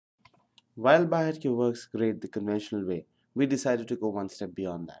While BuyHatke works great the conventional way, we decided to go one step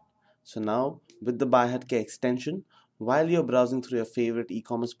beyond that. So now, with the BuyHatke extension, while you're browsing through your favorite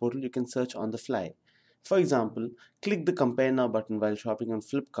e-commerce portal, you can search on the fly. For example, click the Compare Now button while shopping on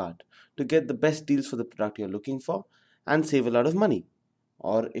Flipkart to get the best deals for the product you're looking for and save a lot of money.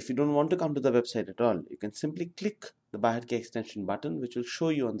 Or if you don't want to come to the website at all, you can simply click the BuyHatke extension button, which will show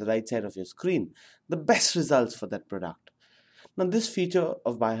you on the right side of your screen the best results for that product. Now, this feature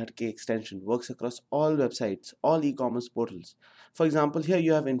of BuyHatke extension works across all websites, all e-commerce portals. For example, here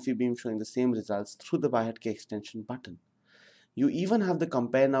you have infibeam showing the same results through the BuyHatke extension button. You even have the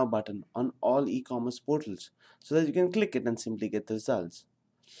Compare Now button on all e-commerce portals so that you can click it and simply get the results.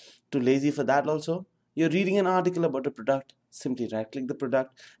 Too lazy for that also? You're reading an article about a product, simply right-click the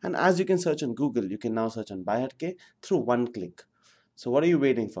product, and as you can search on Google, you can now search on BuyHatke through one click. So what are you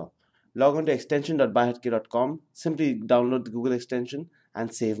waiting for? Log on to extension.buyhatke.com, simply download the Google extension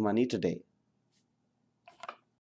and save money today.